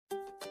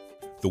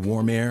The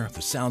warm air,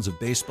 the sounds of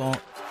baseball,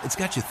 it's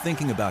got you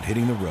thinking about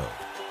hitting the road.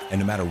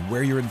 And no matter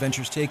where your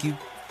adventures take you,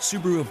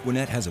 Subaru of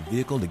Gwinnett has a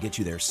vehicle to get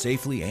you there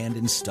safely and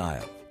in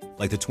style.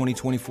 Like the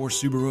 2024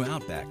 Subaru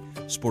Outback,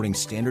 sporting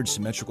standard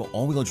symmetrical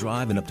all-wheel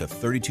drive and up to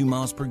 32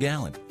 miles per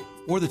gallon.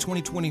 Or the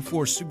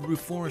 2024 Subaru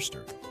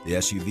Forester, the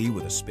SUV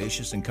with a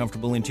spacious and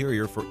comfortable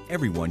interior for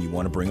everyone you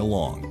want to bring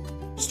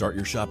along. Start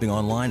your shopping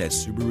online at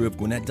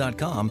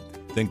SubaruofGwinnett.com,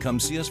 then come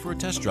see us for a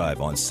test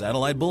drive on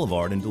Satellite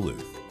Boulevard in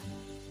Duluth.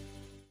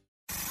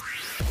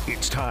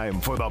 It's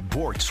time for the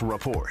Boortz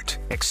Report,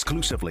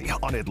 exclusively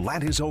on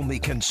Atlanta's only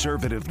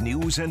conservative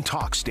news and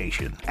talk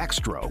station,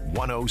 Extra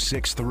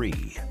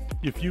 106.3.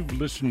 If you've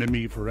listened to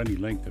me for any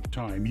length of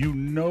time, you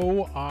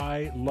know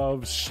I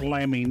love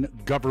slamming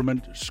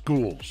government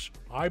schools.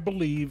 I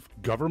believe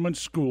government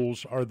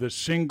schools are the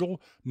single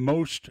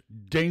most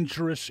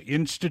dangerous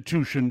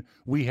institution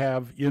we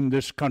have in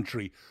this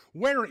country.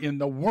 Where in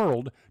the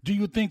world do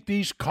you think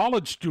these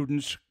college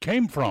students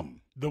came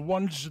from? The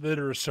ones that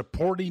are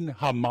supporting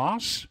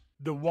Hamas?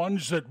 The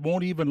ones that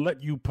won't even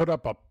let you put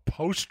up a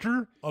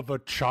poster of a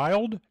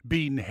child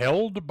being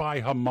held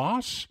by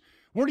Hamas?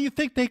 Where do you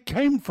think they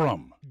came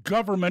from?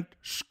 Government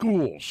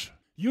schools.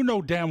 You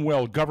know damn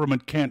well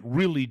government can't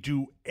really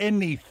do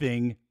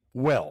anything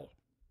well.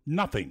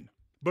 Nothing.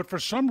 But for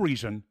some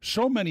reason,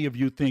 so many of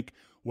you think,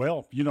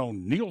 well, you know,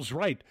 Neil's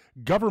right.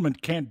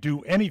 Government can't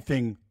do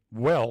anything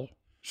well.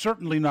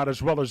 Certainly not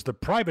as well as the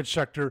private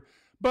sector,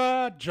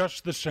 but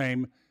just the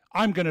same,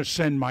 I'm going to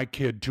send my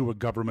kid to a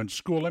government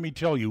school. Let me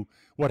tell you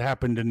what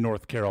happened in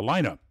North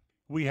Carolina.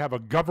 We have a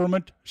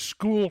government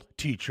school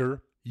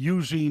teacher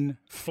using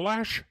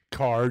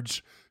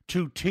flashcards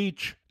to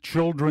teach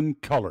children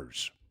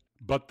colors.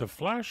 But the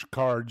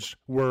flashcards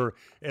were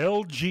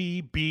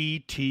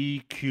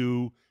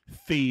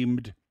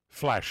LGBTQ-themed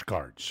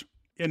flashcards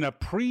in a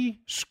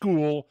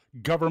preschool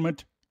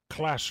government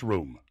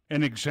classroom.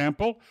 An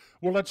example?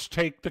 Well, let's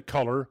take the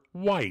color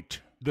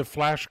white. The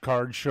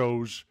flashcard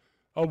shows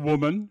a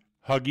woman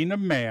hugging a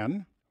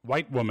man,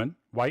 white woman,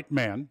 white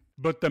man,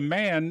 but the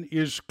man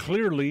is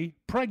clearly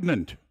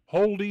pregnant,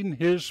 holding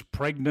his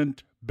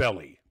pregnant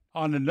belly.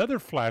 On another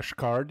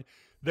flashcard,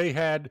 they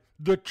had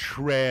the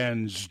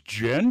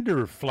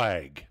transgender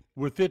flag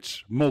with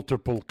its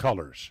multiple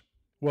colors.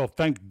 Well,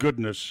 thank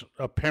goodness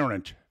a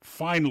parent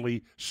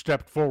finally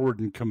stepped forward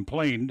and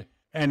complained,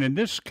 and in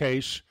this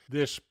case,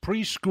 this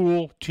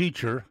preschool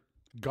teacher,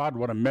 God,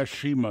 what a mess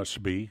she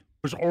must be,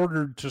 was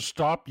ordered to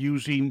stop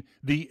using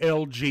the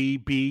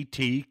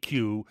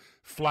LGBTQ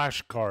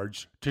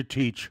flashcards to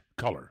teach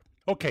color.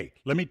 Okay,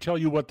 let me tell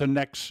you what the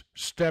next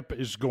step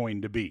is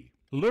going to be.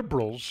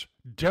 Liberals,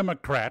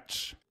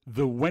 Democrats,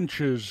 the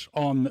wenches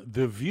on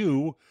The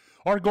View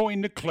are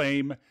going to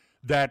claim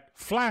that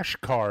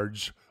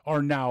flashcards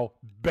are now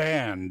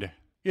banned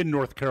in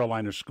North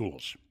Carolina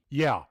schools.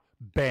 Yeah,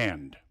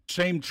 banned.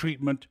 Same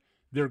treatment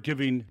they're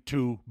giving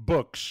to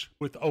books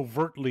with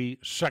overtly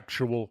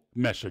sexual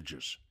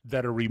messages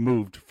that are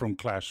removed from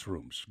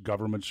classrooms,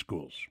 government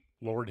schools.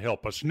 Lord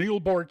help us. Neil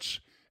Boortz,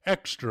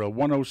 Extra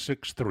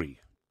 106.3.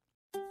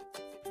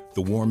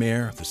 The warm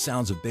air, the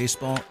sounds of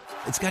baseball,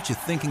 it's got you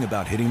thinking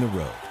about hitting the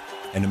road.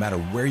 And no matter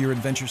where your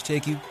adventures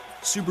take you,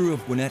 Subaru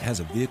of Gwinnett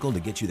has a vehicle to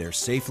get you there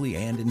safely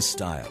and in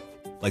style.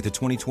 Like the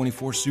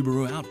 2024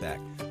 Subaru Outback,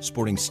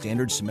 sporting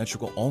standard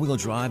symmetrical all-wheel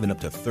drive and up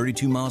to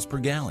 32 miles per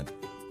gallon.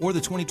 Or the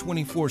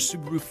 2024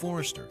 Subaru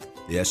Forester,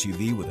 the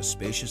SUV with a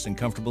spacious and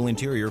comfortable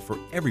interior for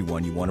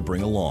everyone you want to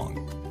bring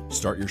along.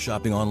 Start your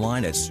shopping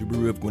online at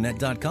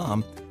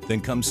SubaruofGwinnett.com,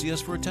 then come see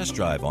us for a test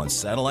drive on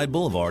Satellite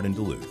Boulevard in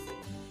Duluth.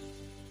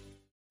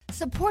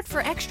 Support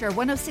for Extra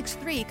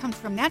 106.3 comes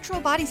from Natural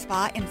Body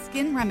Spa and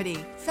Skin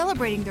Remedy,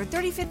 celebrating their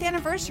 35th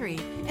anniversary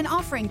and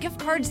offering gift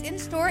cards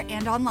in-store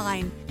and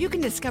online. You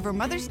can discover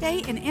Mother's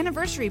Day and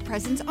anniversary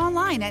presents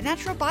online at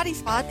Natural Body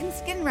Spa and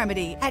Skin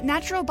Remedy at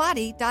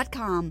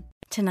naturalbody.com.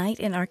 Tonight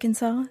in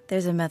Arkansas,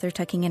 there's a mother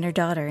tucking in her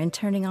daughter and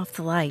turning off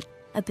the light.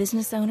 A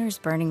business owner is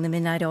burning the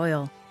midnight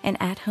oil. An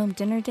at-home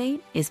dinner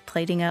date is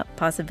plating up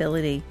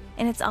possibility.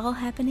 And it's all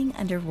happening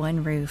under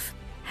one roof.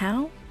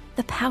 How?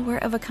 The power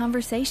of a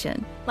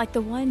conversation, like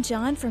the one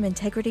John from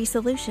Integrity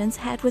Solutions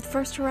had with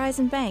First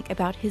Horizon Bank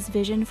about his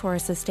vision for a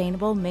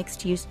sustainable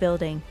mixed-use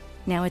building.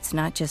 Now it's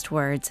not just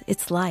words,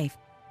 it's life.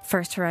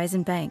 First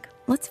Horizon Bank.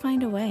 Let's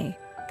find a way.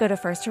 Go to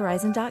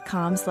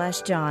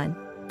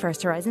firsthorizon.com/John.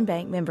 First Horizon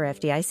Bank, member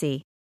FDIC.